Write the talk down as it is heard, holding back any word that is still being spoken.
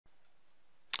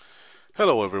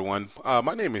Hello, everyone.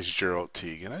 My name is Gerald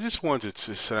Teague, and I just wanted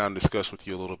to sit down and discuss with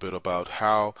you a little bit about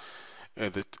how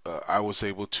I was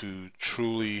able to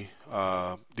truly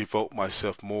devote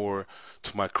myself more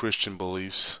to my Christian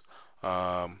beliefs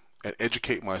and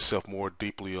educate myself more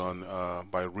deeply on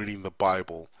by reading the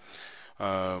Bible.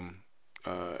 Um,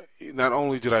 Not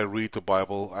only did I read the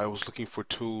Bible, I was looking for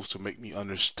tools to make me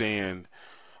understand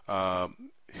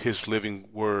His living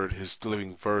Word, His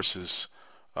living verses,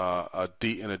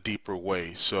 in a deeper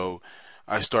way. So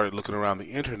I started looking around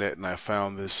the internet and I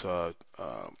found this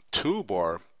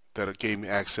toolbar that it gave me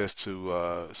access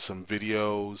to some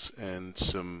videos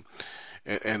and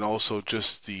and also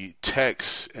just the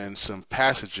text and some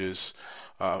passages,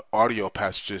 audio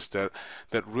passages that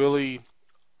really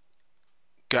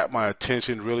got my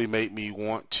attention, really made me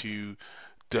want to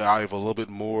dive a little bit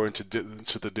more into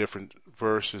the different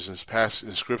verses and passages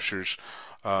and scriptures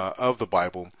of the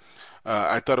Bible.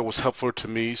 I thought it was helpful to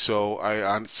me, so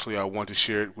I want to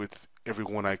share it with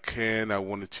everyone I can. I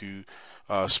wanted to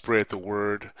spread the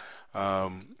word.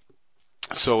 Um,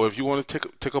 so if you want to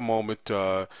take a moment,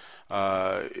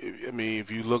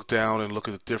 if you look down and look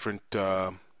at the different,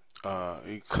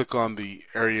 you click on the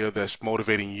area that's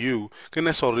motivating you, and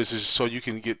that's all this is. So you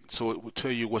can so it will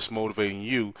tell you what's motivating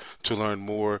you to learn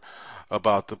more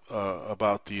about the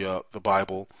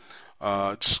Bible.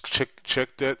 Just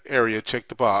check that area, check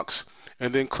the box,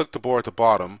 and then click the bar at the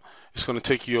bottom. It's going to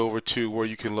take you over to where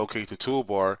you can locate the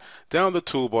toolbar. Down the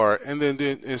toolbar, and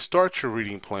then start your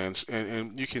reading plans,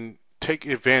 and you can take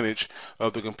advantage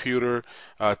of the computer,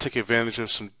 take advantage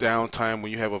of some downtime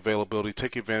when you have availability,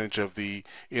 take advantage of the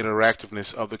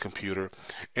interactiveness of the computer,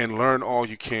 and learn all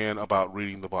you can about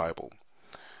reading the Bible.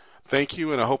 Thank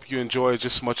you, and I hope you enjoy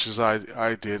just as much as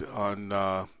I did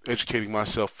on educating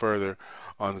myself further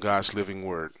on God's living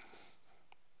Word.